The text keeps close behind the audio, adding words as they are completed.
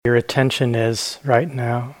your attention is right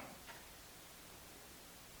now.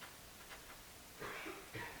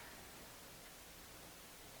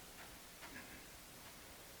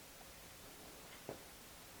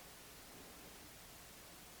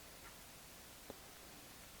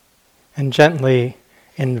 And gently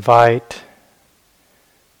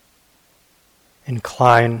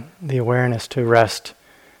incline the awareness to rest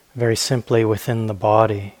very simply within the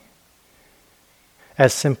body,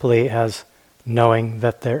 as simply as knowing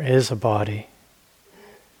that there is a body.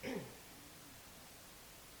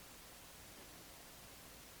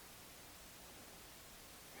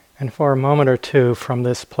 And for a moment or two, from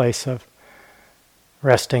this place of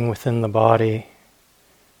resting within the body,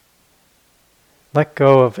 let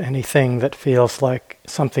go of anything that feels like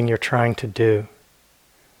something you're trying to do.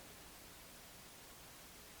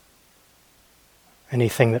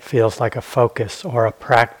 Anything that feels like a focus or a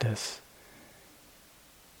practice.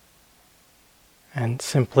 And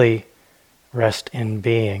simply rest in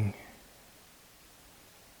being.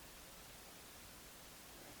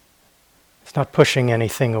 It's not pushing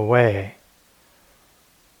anything away.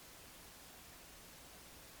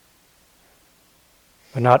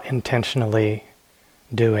 But not intentionally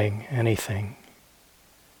doing anything.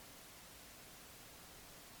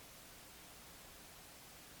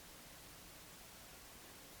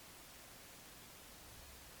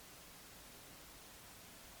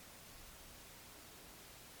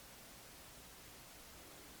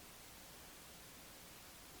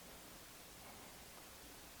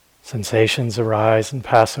 Sensations arise and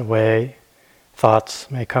pass away. Thoughts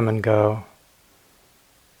may come and go.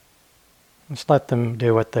 Just let them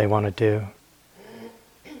do what they want to do.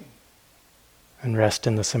 And rest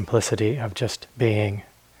in the simplicity of just being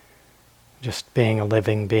a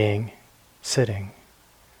living being, sitting,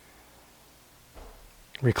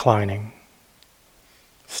 reclining,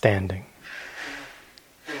 standing.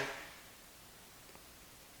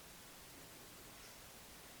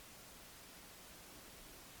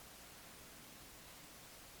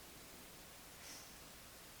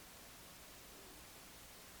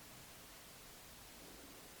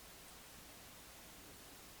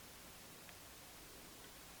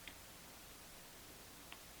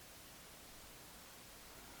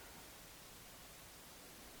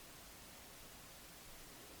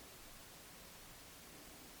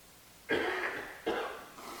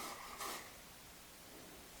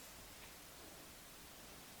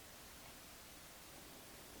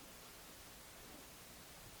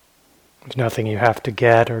 There's nothing you have to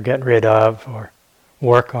get or get rid of or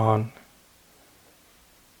work on.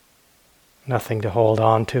 Nothing to hold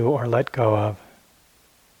on to or let go of.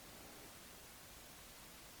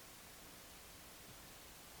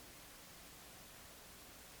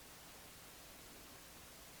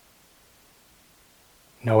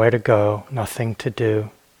 Nowhere to go, nothing to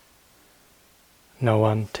do, no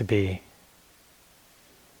one to be.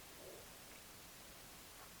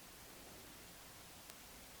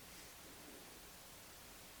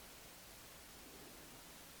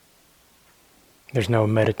 There's no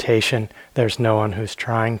meditation, there's no one who's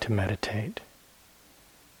trying to meditate.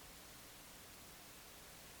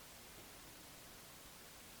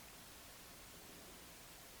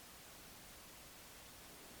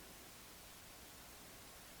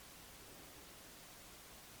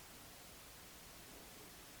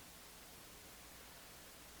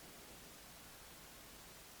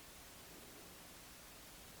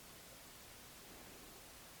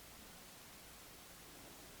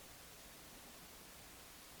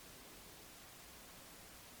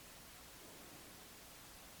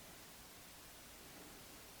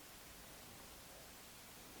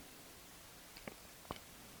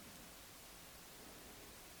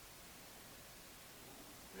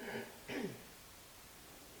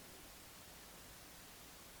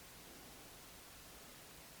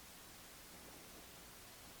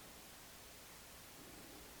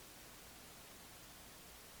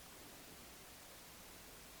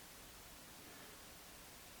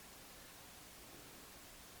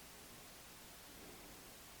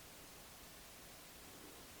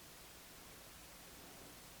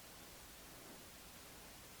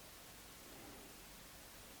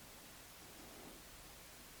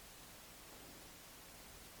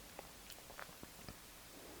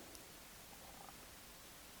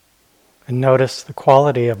 And notice the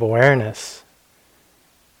quality of awareness,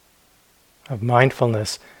 of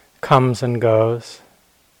mindfulness, comes and goes.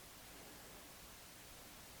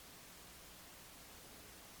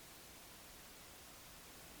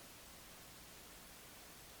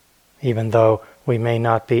 Even though we may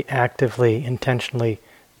not be actively, intentionally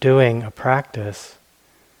doing a practice,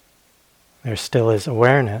 there still is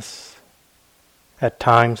awareness, at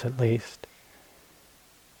times at least.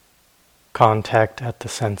 Contact at the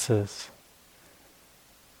senses.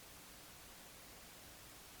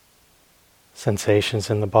 Sensations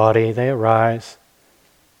in the body, they arise,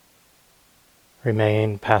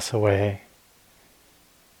 remain, pass away.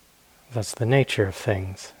 That's the nature of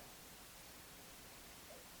things.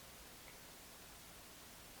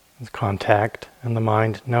 It's contact and the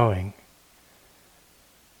mind knowing.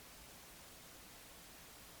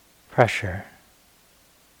 Pressure.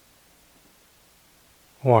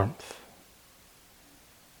 Warmth.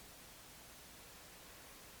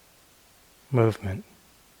 Movement.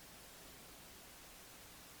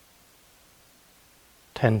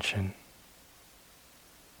 Tension.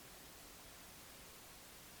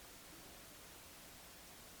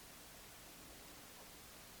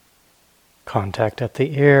 Contact at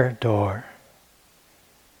the ear door.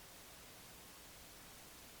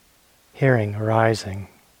 Hearing arising,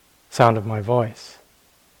 sound of my voice.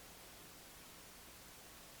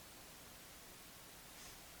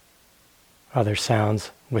 Other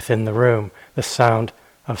sounds within the room, the sound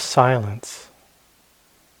of silence.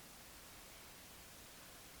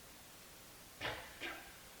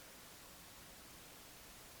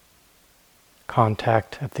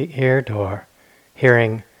 Contact at the ear door,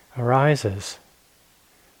 hearing arises,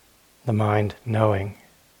 the mind knowing,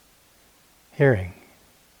 hearing.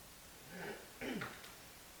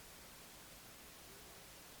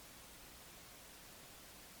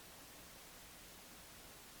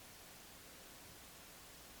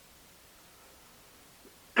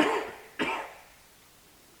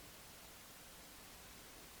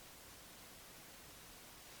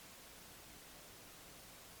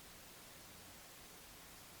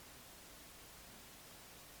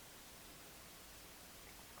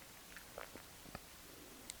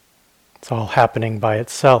 It's all happening by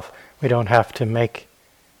itself. We don't have to make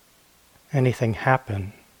anything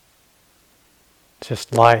happen. It's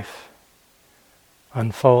just life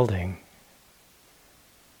unfolding.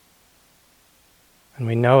 And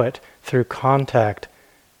we know it through contact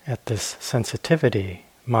at this sensitivity,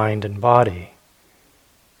 mind and body.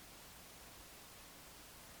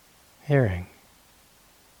 Hearing.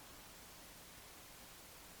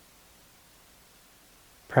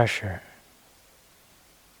 Pressure.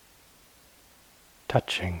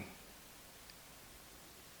 Touching.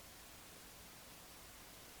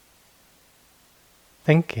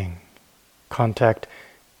 Thinking. Contact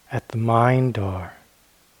at the mind door.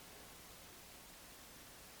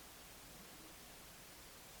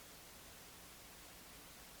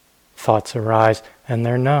 Thoughts arise and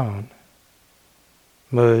they're known.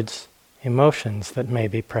 Moods, emotions that may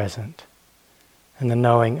be present, and the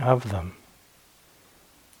knowing of them.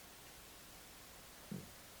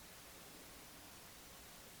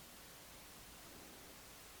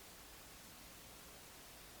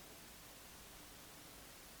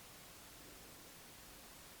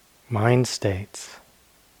 Mind states.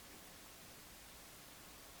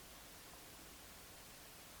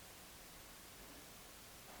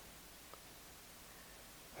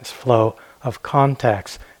 This flow of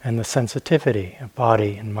contacts and the sensitivity of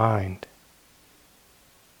body and mind,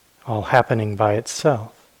 all happening by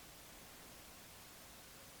itself.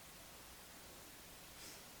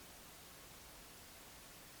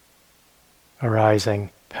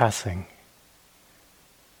 Arising, passing.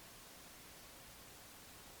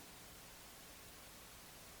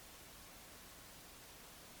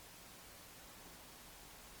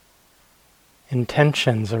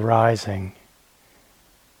 Intentions arising.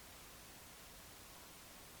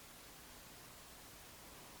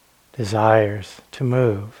 Desires to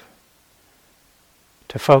move,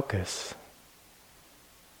 to focus,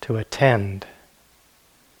 to attend,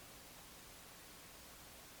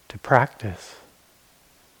 to practice.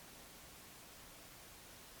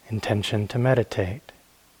 Intention to meditate.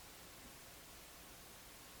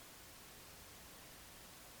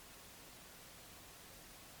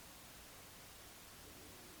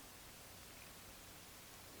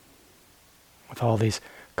 With all these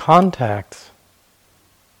contacts,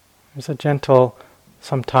 there's a gentle,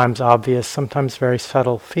 sometimes obvious, sometimes very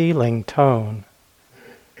subtle feeling tone.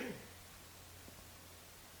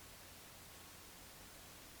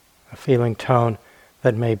 A feeling tone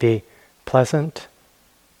that may be pleasant,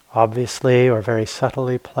 obviously, or very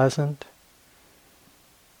subtly pleasant.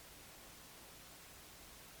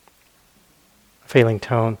 A feeling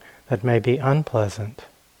tone that may be unpleasant.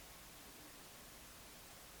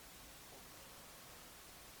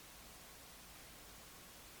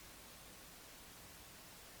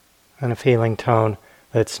 And a feeling tone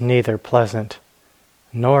that's neither pleasant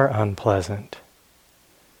nor unpleasant.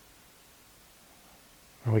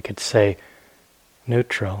 Or we could say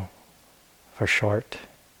neutral for short,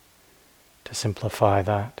 to simplify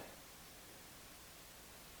that.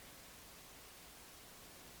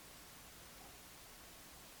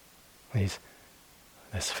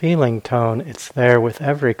 This feeling tone, it's there with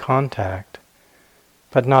every contact,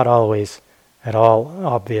 but not always at all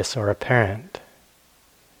obvious or apparent.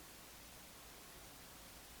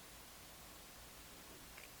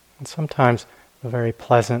 And sometimes a very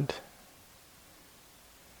pleasant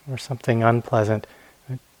or something unpleasant,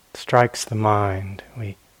 it strikes the mind.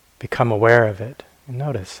 We become aware of it and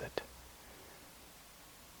notice it.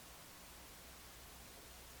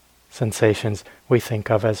 Sensations we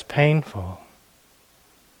think of as painful.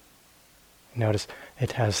 Notice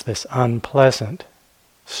it has this unpleasant,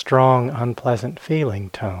 strong, unpleasant feeling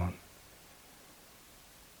tone.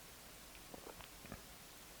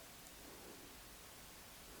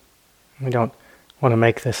 We don't want to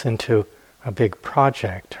make this into a big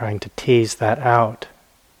project, trying to tease that out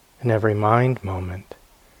in every mind moment.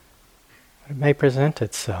 It may present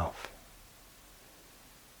itself.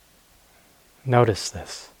 Notice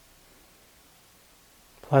this.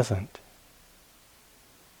 Pleasant.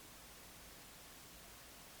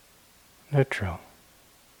 Neutral.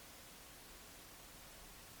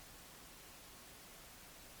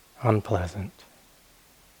 Unpleasant.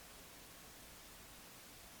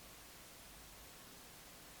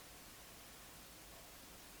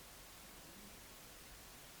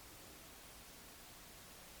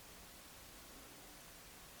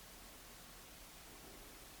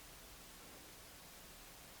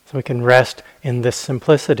 So we can rest in this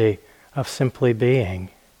simplicity of simply being.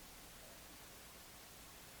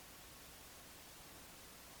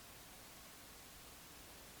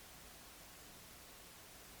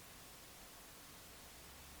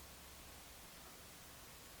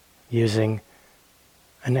 Using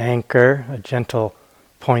an anchor, a gentle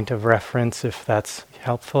point of reference if that's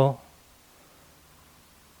helpful.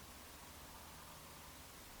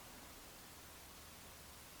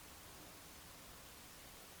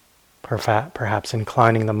 Perhaps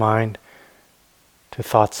inclining the mind to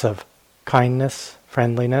thoughts of kindness,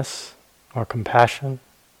 friendliness, or compassion.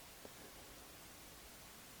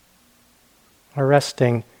 Or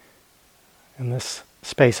resting in this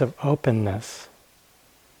space of openness,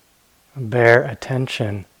 bare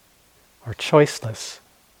attention, or choiceless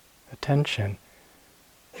attention,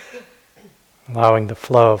 allowing the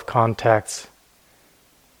flow of contacts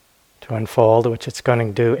to unfold, which it's going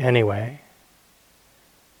to do anyway.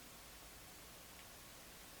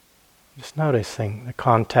 Just noticing the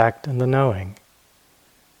contact and the knowing.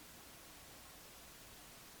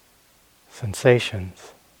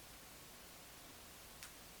 Sensations.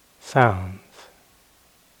 Sounds.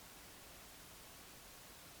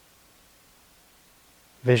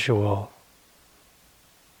 Visual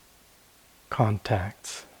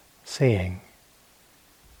contacts. Seeing.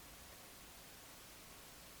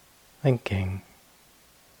 Thinking.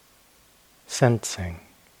 Sensing.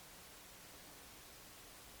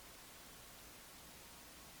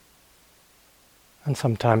 And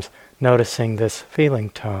sometimes noticing this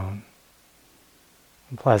feeling tone,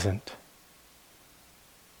 pleasant,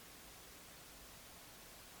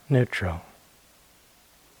 neutral,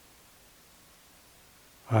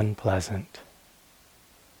 unpleasant.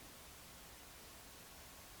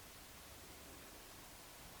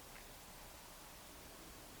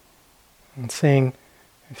 And seeing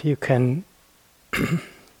if you can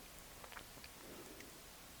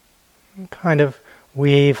kind of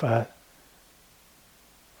weave a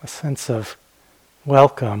sense of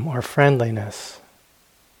welcome or friendliness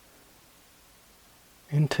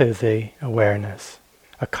into the awareness,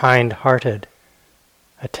 a kind-hearted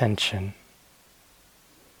attention.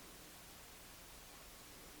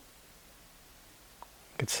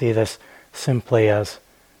 You could see this simply as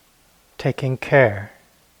taking care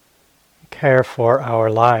for our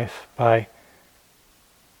life by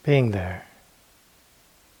being there.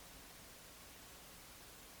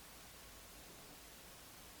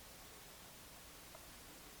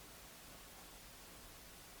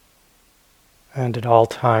 And at all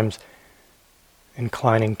times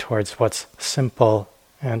inclining towards what's simple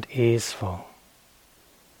and easeful.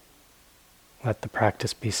 Let the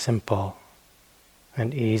practice be simple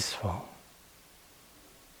and easeful.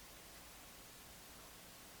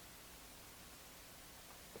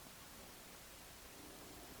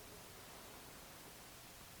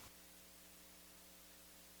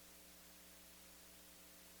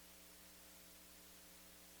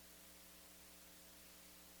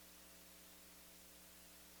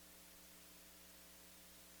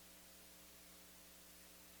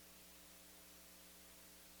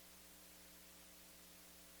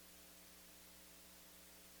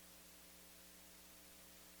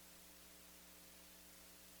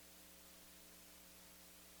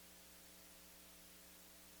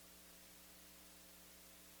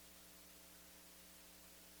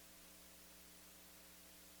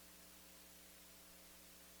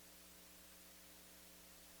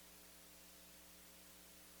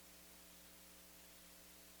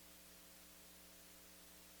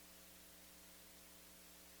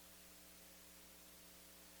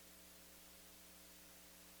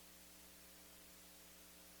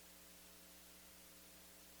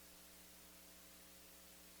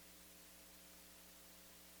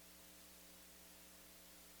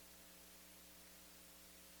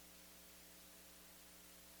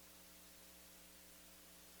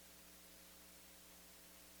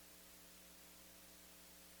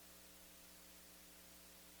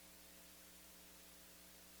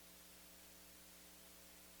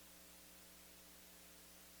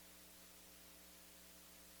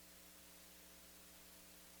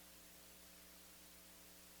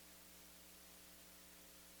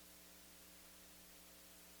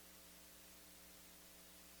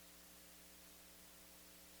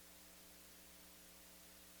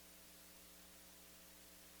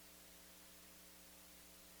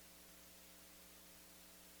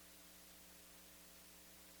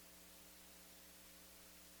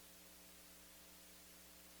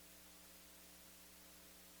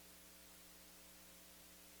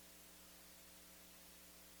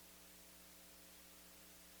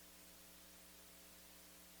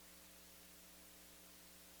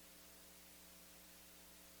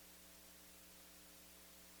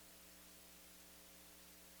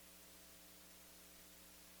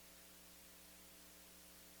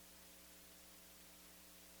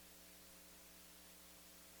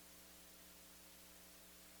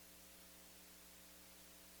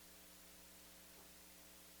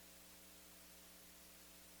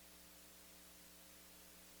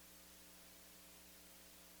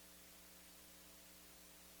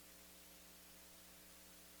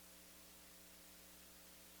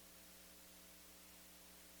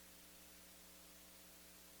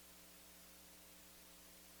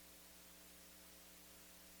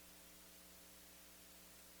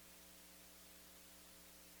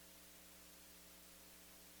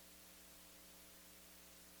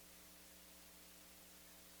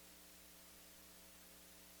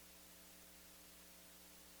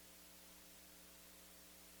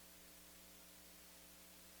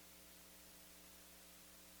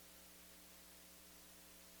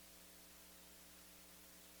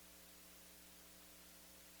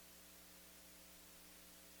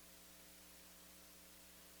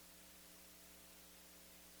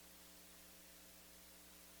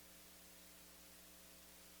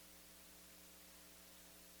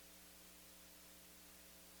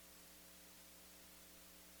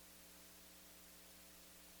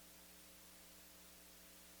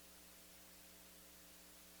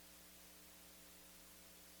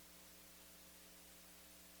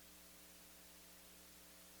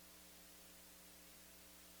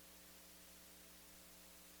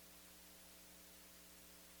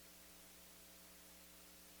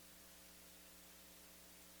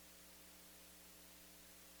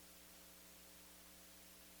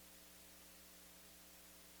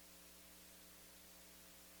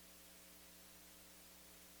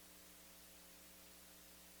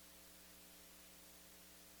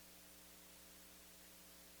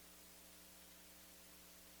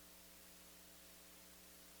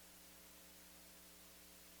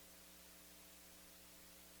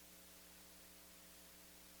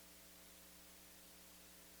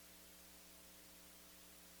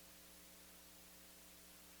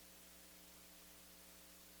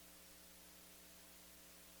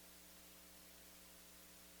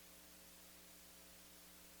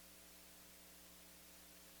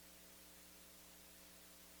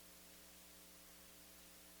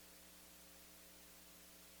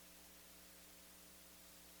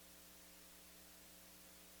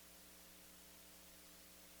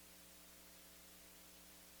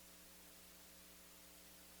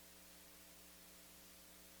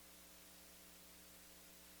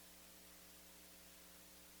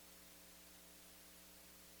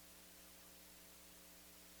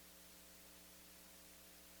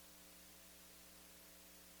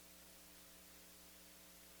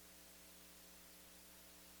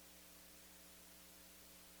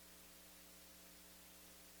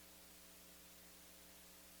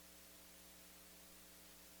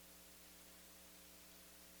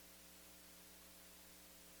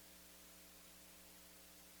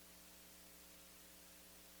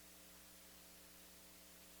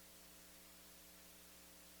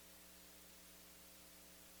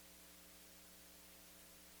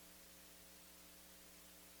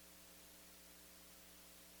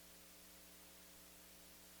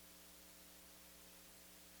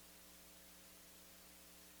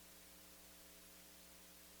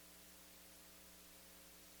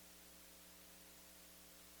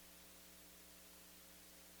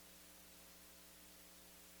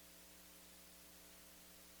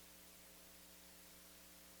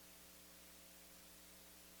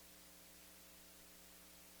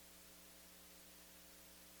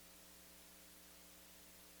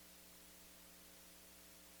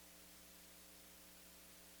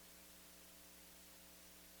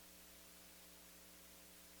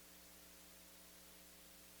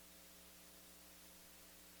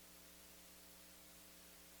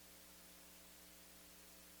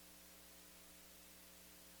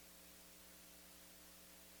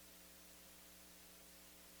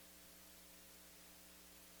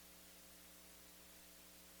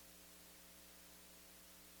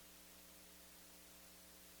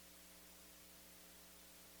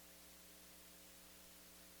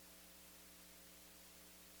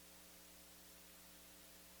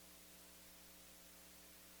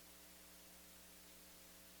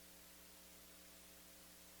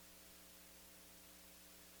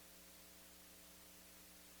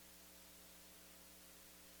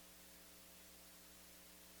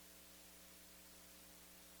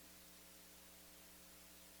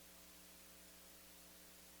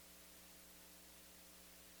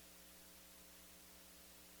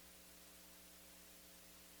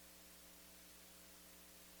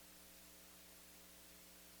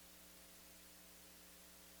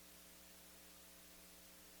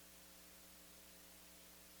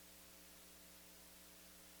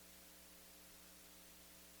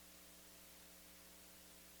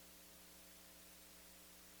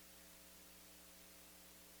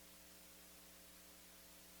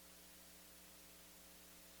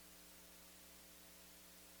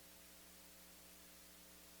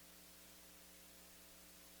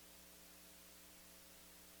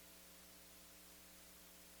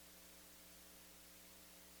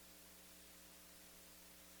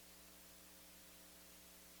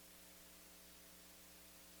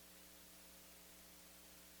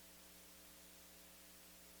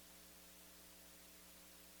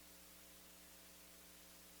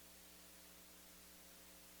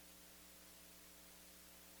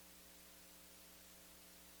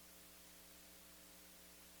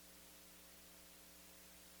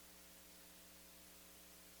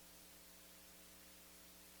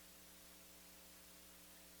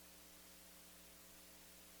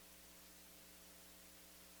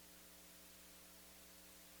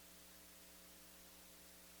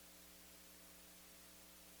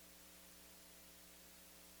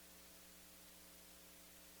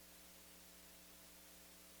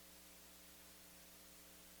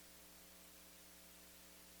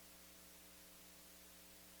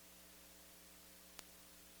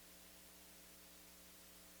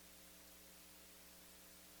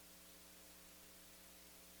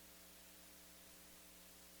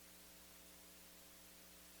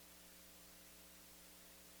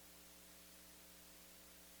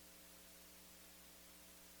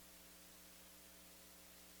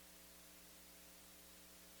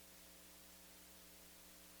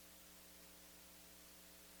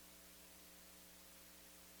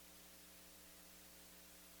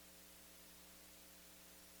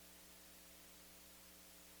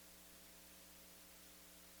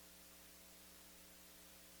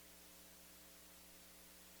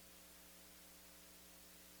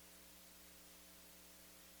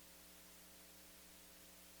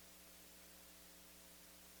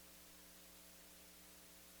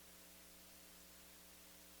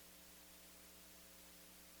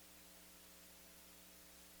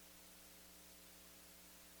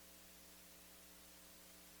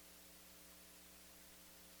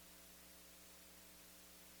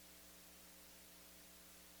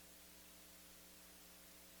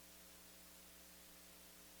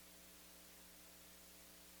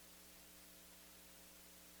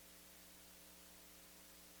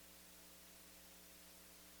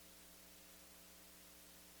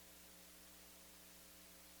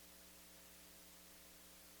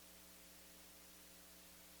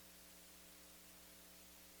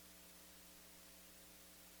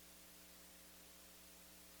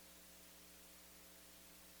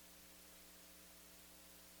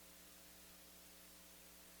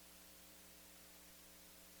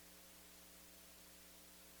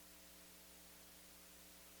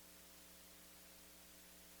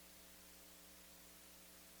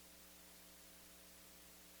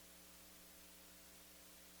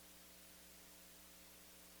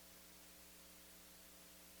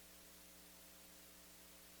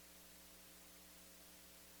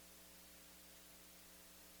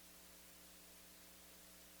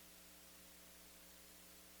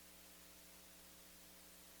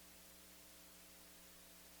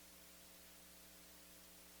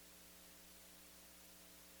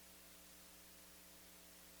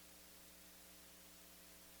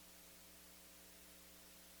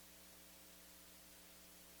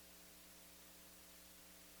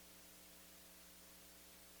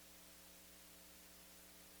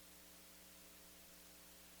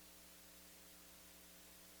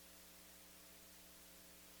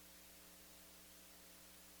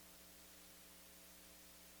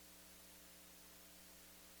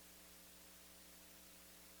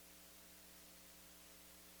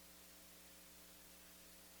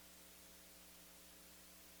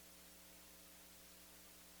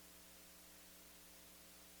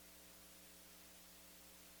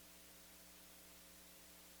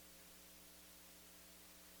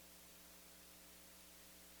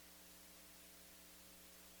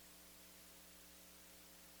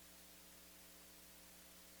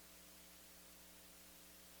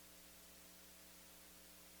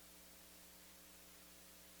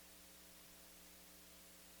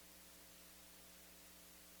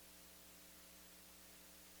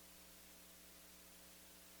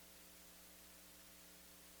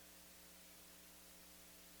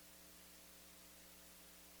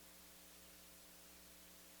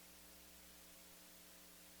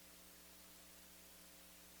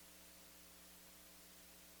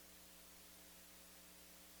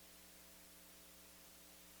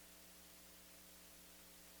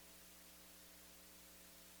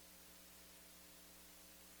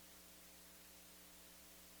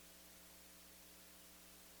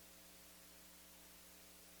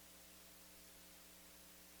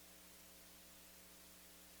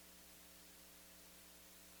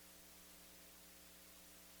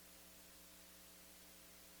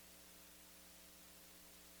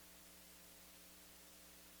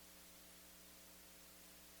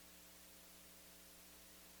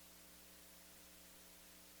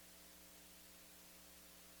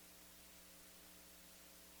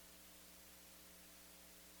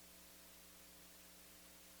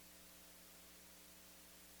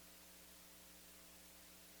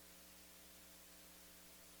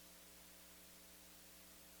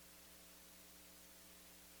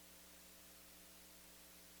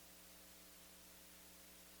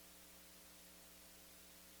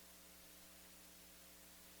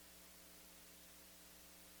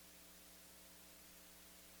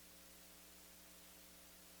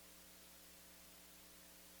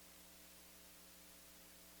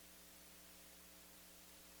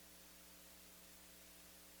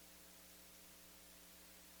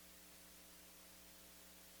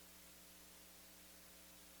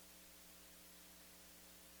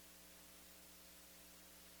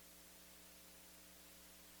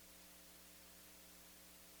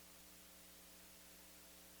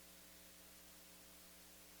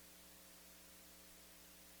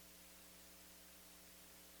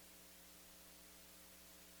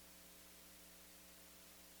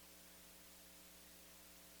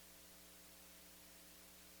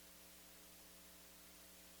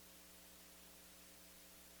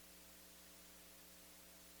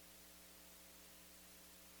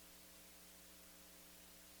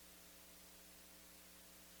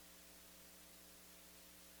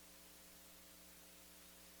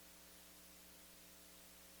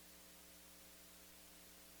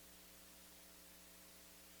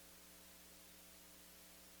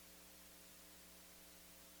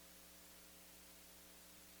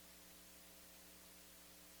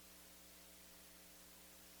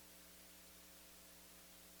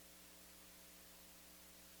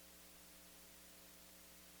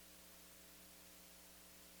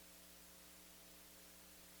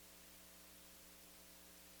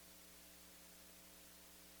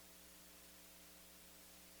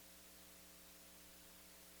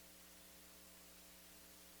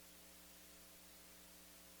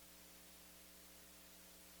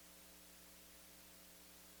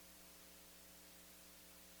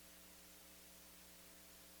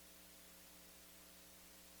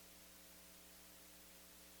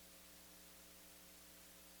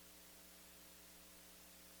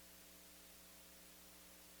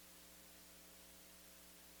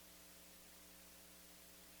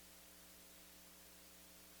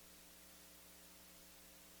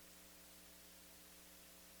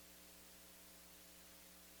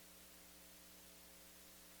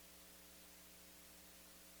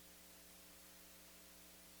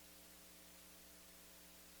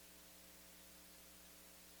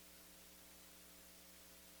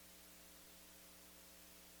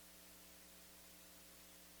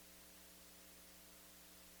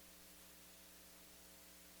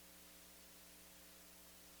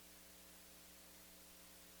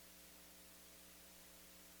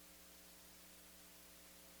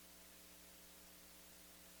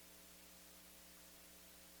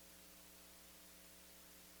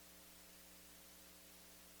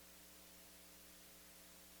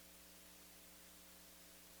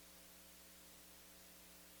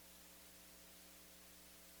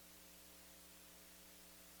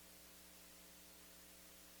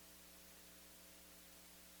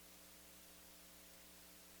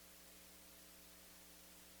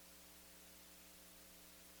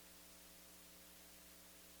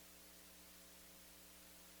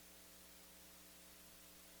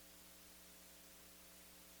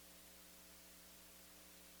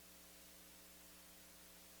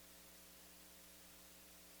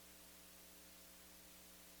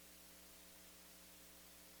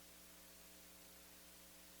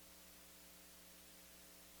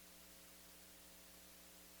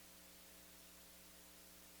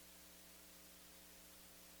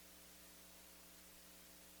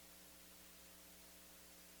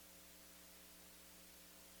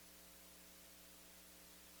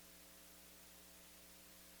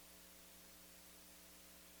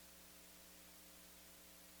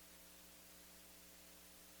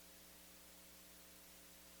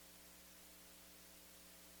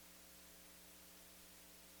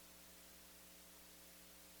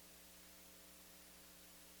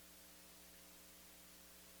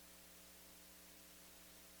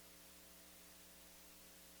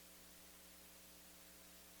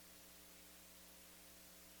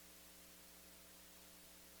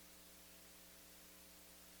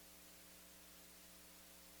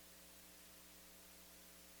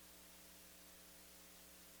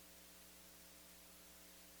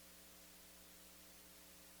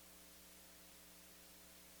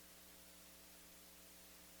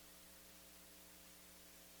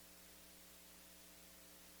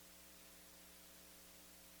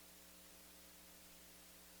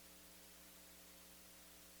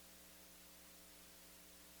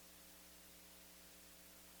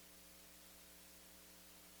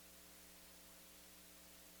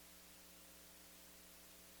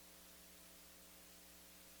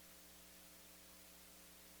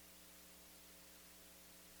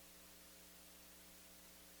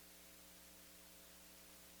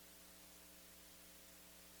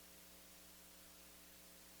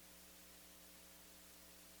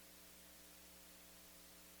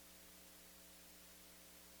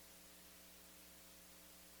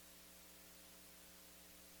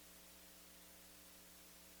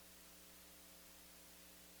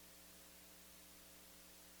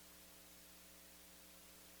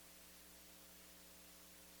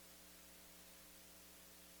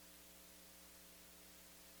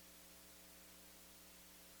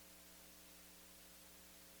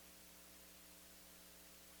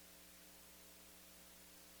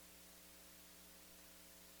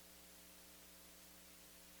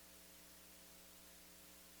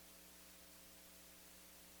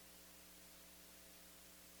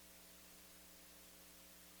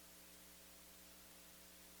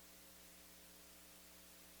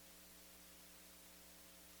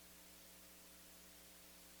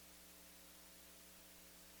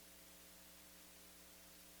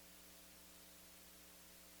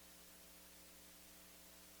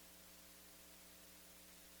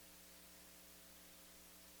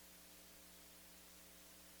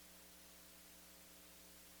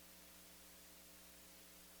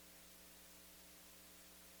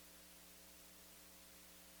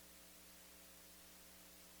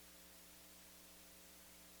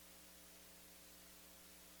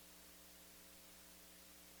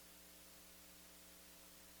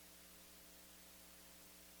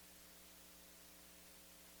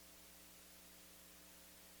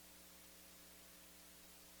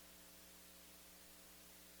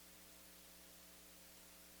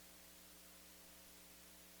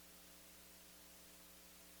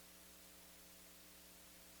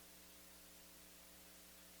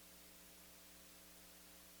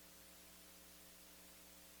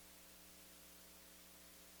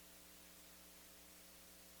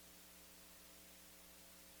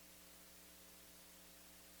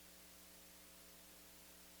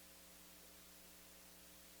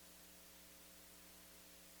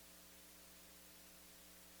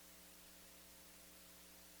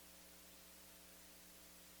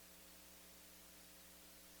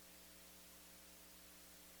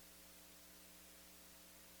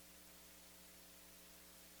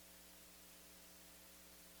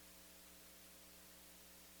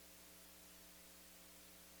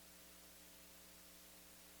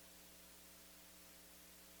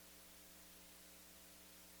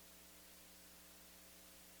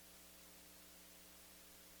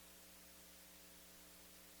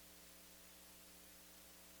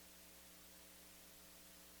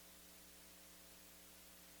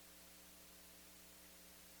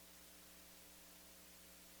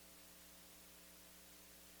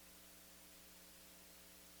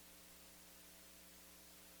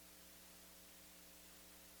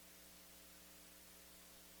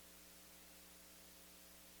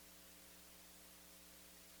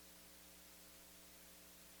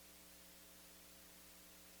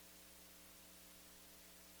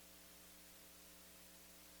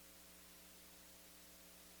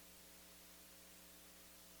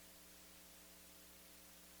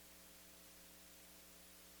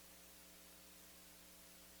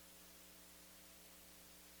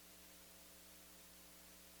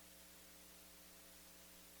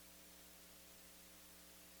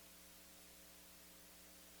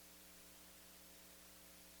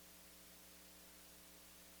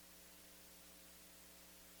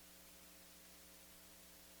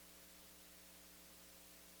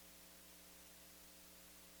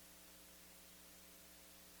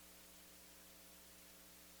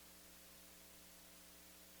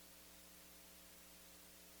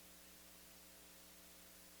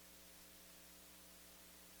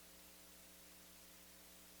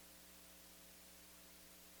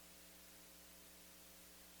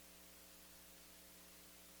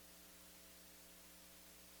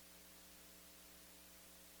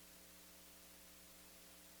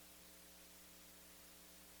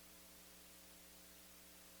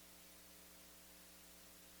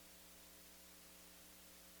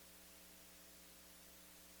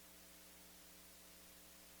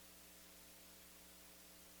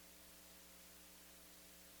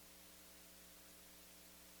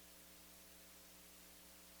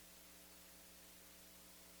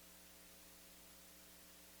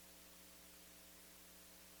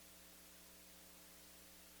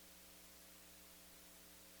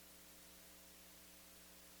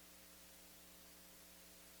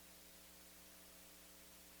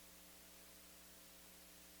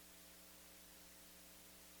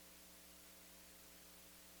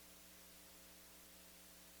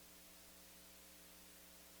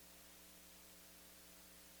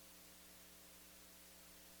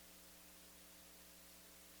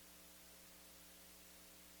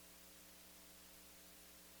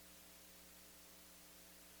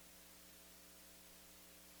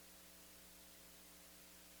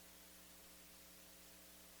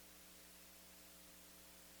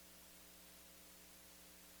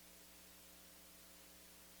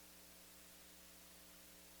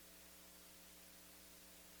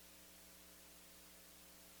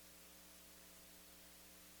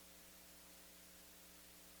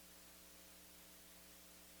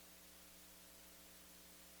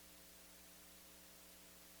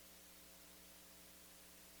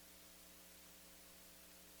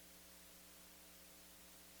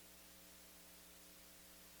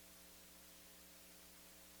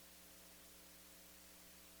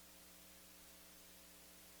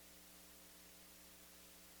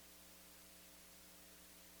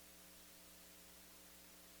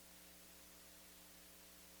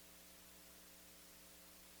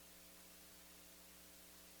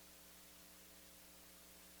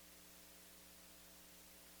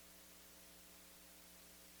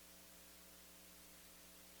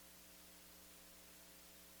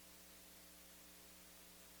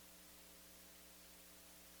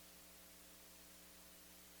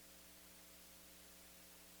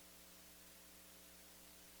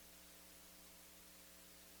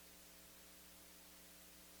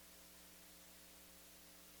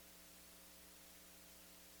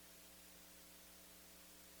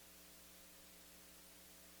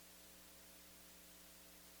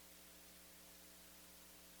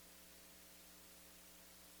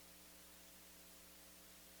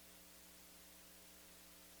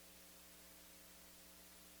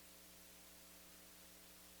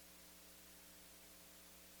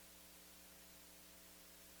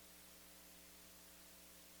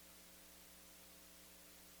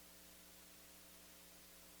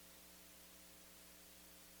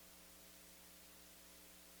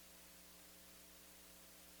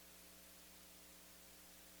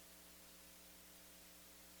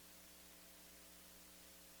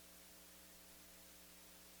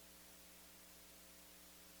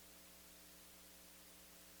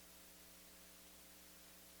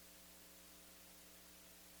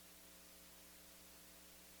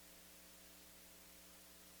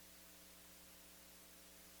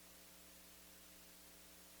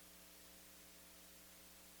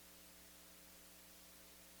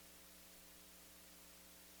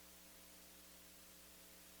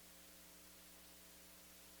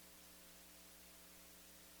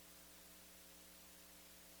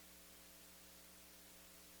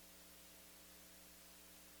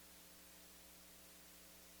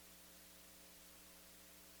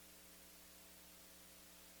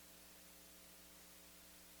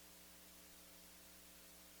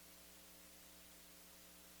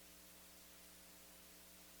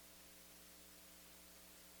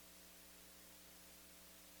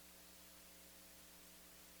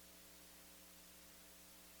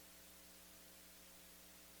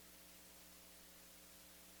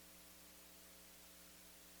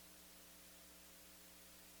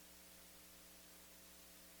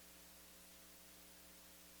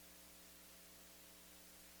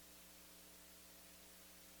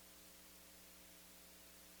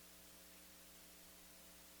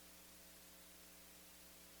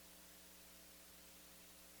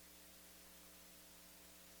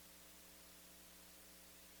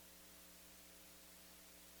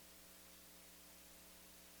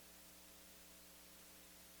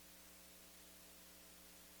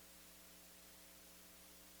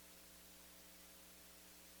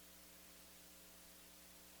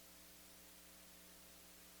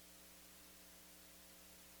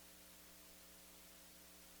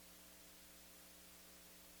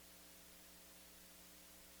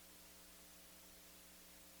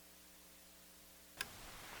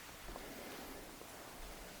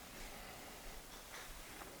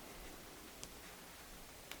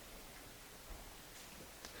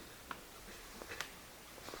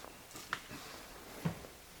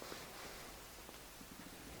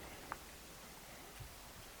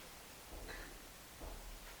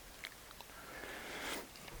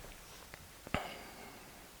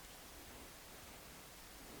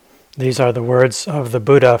 These are the words of the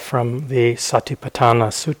Buddha from the Satipatthana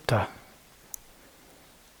Sutta.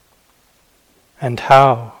 And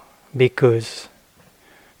how, bhikkhus,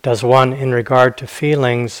 does one in regard to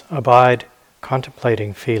feelings abide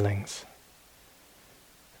contemplating feelings?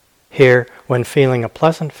 Here, when feeling a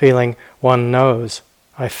pleasant feeling, one knows,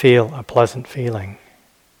 I feel a pleasant feeling.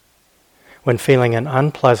 When feeling an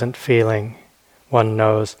unpleasant feeling, one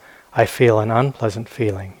knows, I feel an unpleasant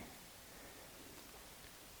feeling.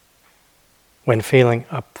 When feeling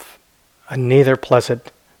a neither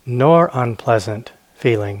pleasant nor unpleasant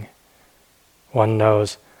feeling, one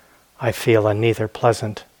knows, I feel a neither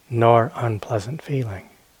pleasant nor unpleasant feeling.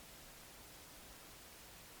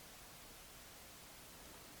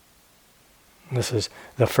 This is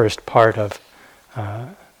the first part of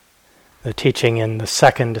the teaching in the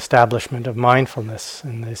second establishment of mindfulness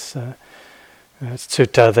in this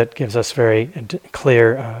sutta that gives us very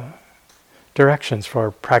clear directions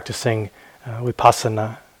for practicing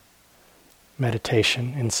vipassana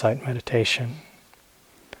meditation, insight meditation.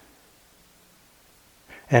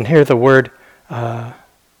 And here the word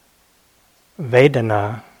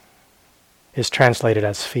Vedana is translated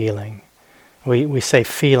as feeling. We say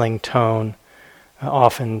feeling tone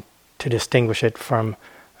often to distinguish it from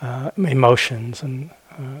emotions and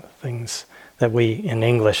things that we, in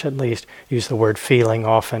English at least, use the word feeling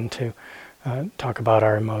often to talk about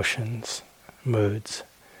our emotions, moods.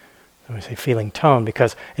 So we say feeling tone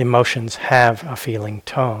because emotions have a feeling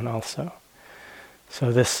tone also.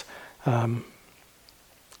 So this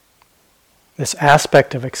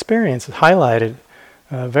aspect of experience is highlighted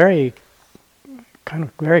very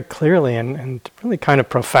clearly and really kind of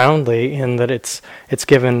profoundly in that it's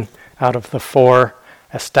given out of the four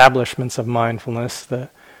establishments of mindfulness,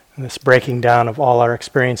 this breaking down of all our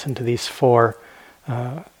experience into these four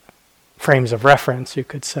frames of reference, you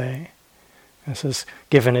could say. This is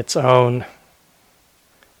given its own.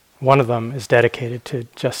 One of them is dedicated to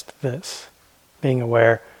just this, being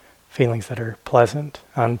aware feelings that are pleasant,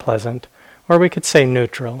 unpleasant, or we could say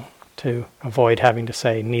neutral, to avoid having to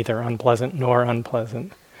say neither unpleasant nor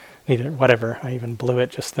unpleasant. Neither, whatever, I even blew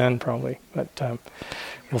it just then probably, but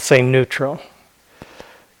we'll say neutral.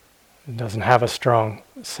 It doesn't have a strong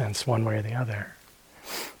sense one way or the other.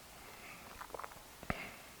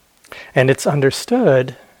 And it's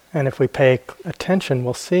understood, and if we pay attention,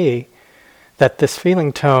 we'll see that this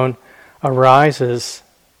feeling tone arises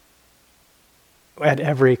at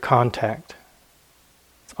every contact.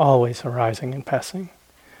 It's always arising and passing.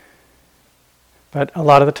 But a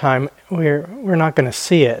lot of the time, we're not going to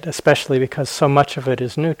see it, especially because so much of it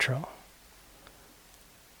is neutral.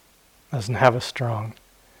 Doesn't have a strong,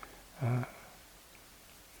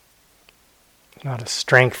 not a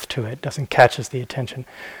strength to it, doesn't catch the attention.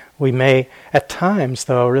 We may, at times,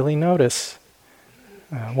 though, really notice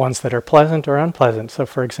ones that are pleasant or unpleasant. So,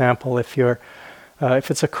 for example, if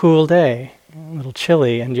it's a cool day, a little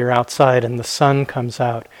chilly, and you're outside and the sun comes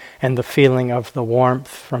out, and the feeling of the warmth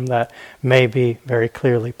from that may be very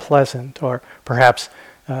clearly pleasant, or perhaps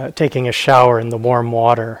taking a shower in the warm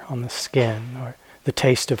water on the skin, or the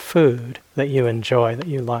taste of food that you enjoy, that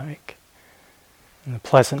you like. And the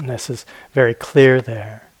pleasantness is very clear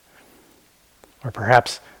there. Or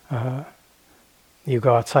perhaps you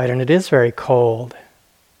go outside and it is very cold,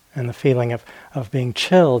 and the feeling of being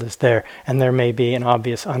chilled is there, and there may be an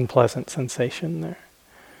obvious unpleasant sensation there.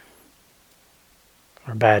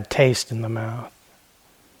 Or bad taste in the mouth.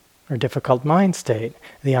 Or difficult mind state.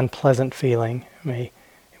 The unpleasant feeling, we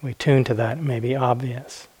tune to that, may be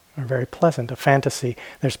obvious. Or very pleasant, a fantasy.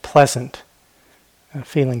 There's pleasant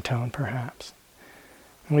feeling tone perhaps.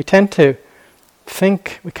 And we kind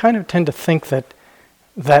of tend to think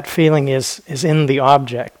that feeling is in the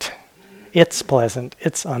object. It's pleasant,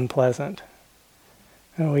 it's unpleasant.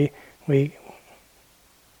 And we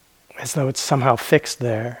as though it's somehow fixed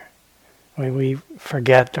there. We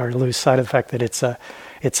forget or lose sight of the fact that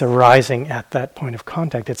it's arising at that point of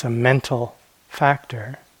contact. It's a mental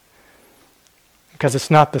factor. Because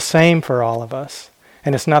it's not the same for all of us,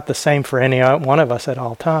 and it's not the same for any one of us at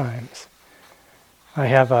all times. I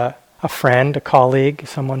have a friend, a colleague,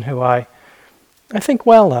 someone who I think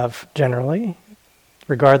well of generally,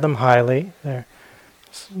 regard them highly. They're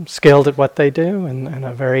skilled at what they do and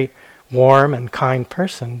a very warm and kind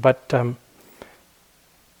person. But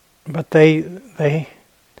they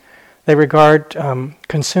regard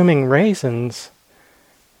consuming raisins,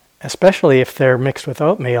 especially if they're mixed with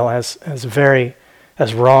oatmeal, as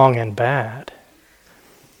wrong and bad,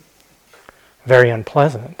 very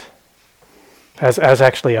unpleasant, as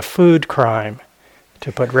actually a food crime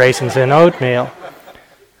to put raisins in oatmeal.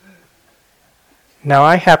 Now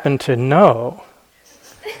I happen to know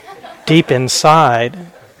deep inside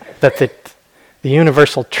that the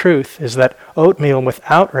universal truth is that oatmeal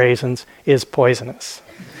without raisins is poisonous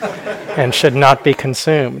and should not be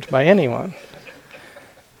consumed by anyone.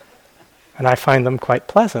 And I find them quite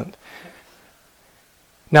pleasant.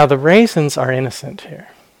 Now the raisins are innocent here.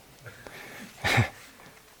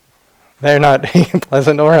 They're not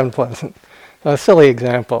pleasant or unpleasant. A silly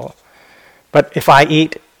example. But if I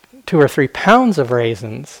eat 2 or 3 pounds of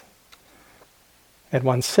raisins at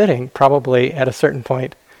one sitting, probably at a certain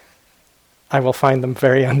point I will find them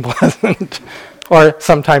very unpleasant. Or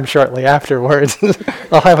sometime shortly afterwards,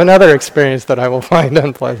 I'll have another experience that I will find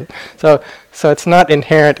unpleasant. So it's not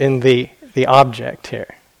inherent in the object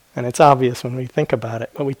here. And it's obvious when we think about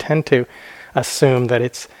it, but we tend to assume that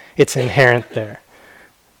it's inherent there,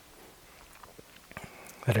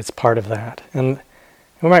 that it's part of that. And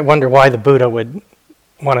we might wonder why the Buddha would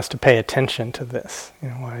want us to pay attention to this.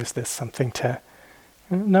 Why is this something to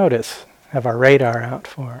notice, have our radar out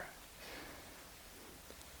for?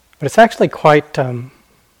 But it's actually quite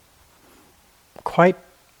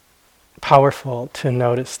powerful to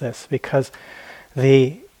notice this, because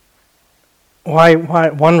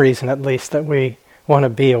one reason at least that we want to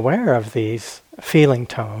be aware of these feeling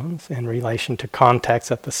tones in relation to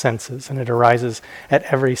contacts at the senses, and it arises at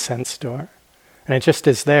every sense door, and it just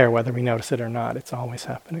is there whether we notice it or not, it's always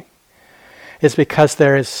happening, is because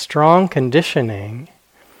there is strong conditioning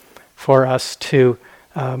for us to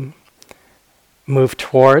move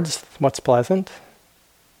towards what's pleasant,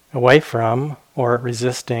 away from or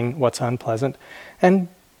resisting what's unpleasant, and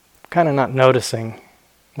kind of not noticing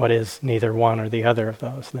what is neither one or the other of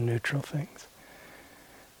those, the neutral things.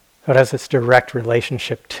 So it has this direct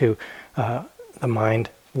relationship to the mind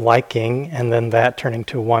liking, and then that turning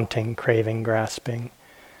to wanting, craving, grasping,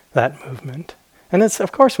 that movement. And it's,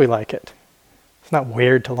 of course we like it. It's not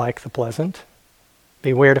weird to like the pleasant. It'd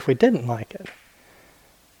be weird if we didn't like it.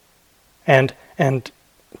 And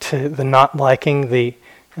to the not liking, the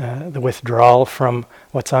withdrawal from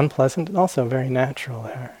what's unpleasant, also very natural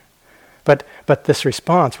there. But this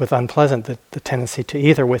response with unpleasant, the tendency to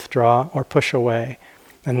either withdraw or push away,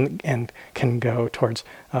 and can go towards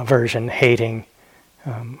aversion, hating,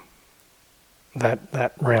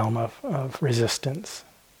 that realm of resistance.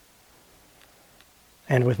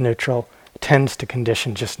 And with neutral, tends to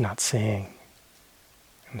condition just not seeing,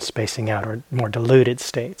 and spacing out, or more diluted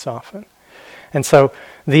states often. And so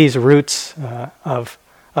these roots of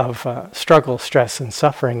struggle, stress, and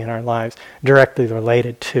suffering in our lives directly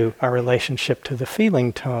related to our relationship to the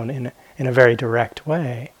feeling tone in a very direct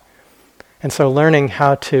way. And so learning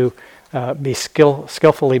how to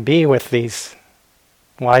skillfully be with these,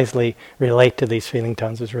 wisely relate to these feeling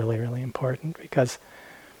tones is really, really important, because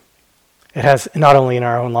it has, not only in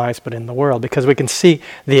our own lives but in the world, because we can see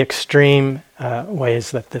the extreme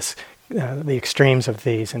ways that the extremes of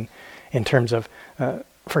these, in terms of,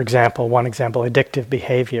 for example, one example, addictive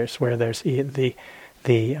behaviors, where there's the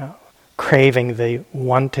craving, the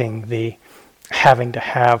wanting, the having to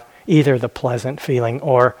have either the pleasant feeling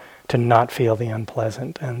or to not feel the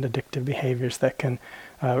unpleasant, and addictive behaviors that can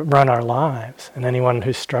run our lives. And anyone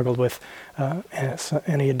who's struggled with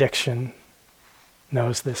any addiction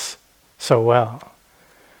knows this so well.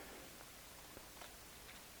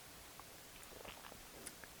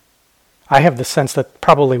 I have the sense that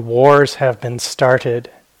probably wars have been started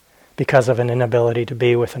because of an inability to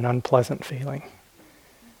be with an unpleasant feeling.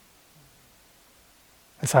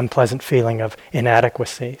 This unpleasant feeling of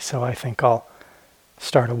inadequacy, so I think I'll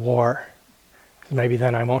start a war. Maybe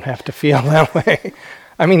then I won't have to feel that way.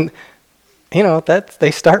 I mean,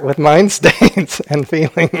 they start with mind states and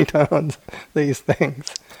feeling tones, these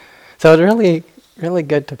things. So it's really, really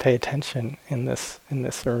good to pay attention in this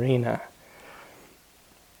arena.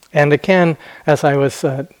 And again, as I was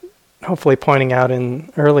hopefully pointing out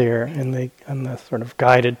earlier in the sort of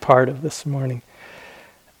guided part of this morning,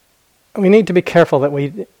 we need to be careful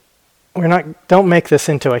that don't make this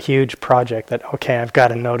into a huge project that, okay, I've got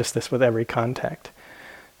to notice this with every contact.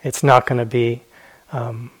 It's not going to be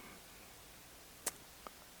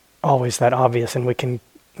always that obvious, and we can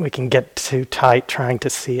get too tight trying to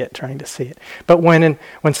see it. But when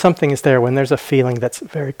something is there, when there's a feeling that's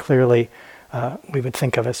very clearly we would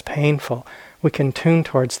think of as painful, we can tune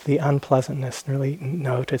towards the unpleasantness and really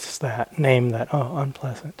notice that, name that,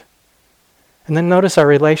 unpleasant. And then notice our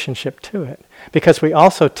relationship to it. Because we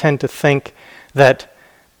also tend to think that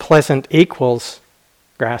pleasant equals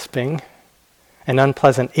grasping and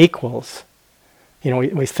unpleasant equals,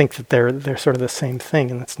 we think that they're sort of the same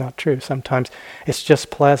thing, and that's not true. Sometimes it's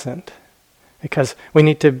just pleasant. Because we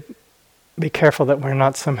need to be careful that we're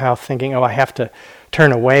not somehow thinking, I have to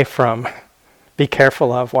turn away from be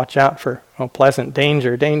careful of, watch out for, pleasant,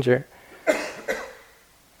 danger, danger.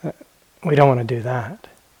 We don't want to do that.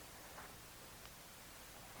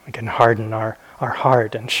 We can harden our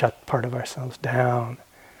heart and shut part of ourselves down.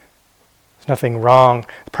 There's nothing wrong.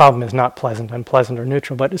 The problem is not pleasant, unpleasant, or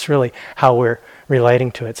neutral, but it's really how we're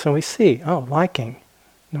relating to it. So we see, liking,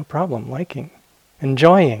 no problem, liking,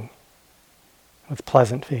 enjoying with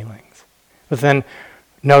pleasant feelings. But then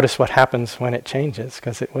notice what happens when it changes,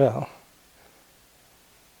 because it will.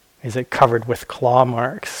 Is it covered with claw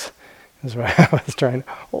marks? Is what I was trying.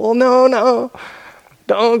 No,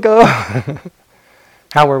 don't go.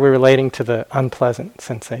 How are we relating to the unpleasant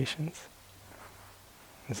sensations?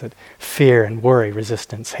 Is it fear and worry,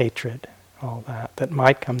 resistance, hatred, all that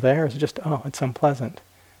might come there? Is it just, it's unpleasant,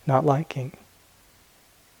 not liking?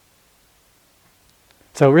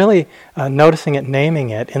 So really noticing it,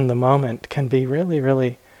 naming it in the moment can be really,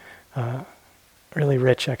 really, really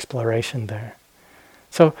rich exploration there.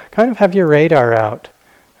 So kind of have your radar out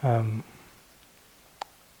in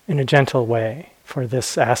a gentle way for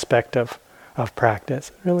this aspect of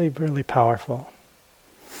practice. Really, really powerful.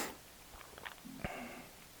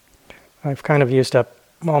 I've kind of used up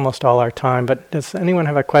almost all our time, but does anyone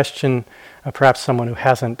have a question, perhaps someone who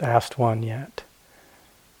hasn't asked one yet?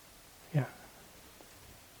 Yeah.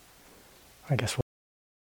 I guess we'll.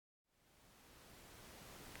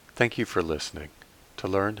 Thank you for listening. To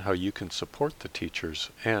learn how you can support the teachers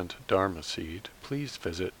and Dharma Seed, please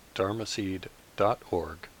visit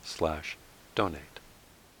dharmaseed.org/donate.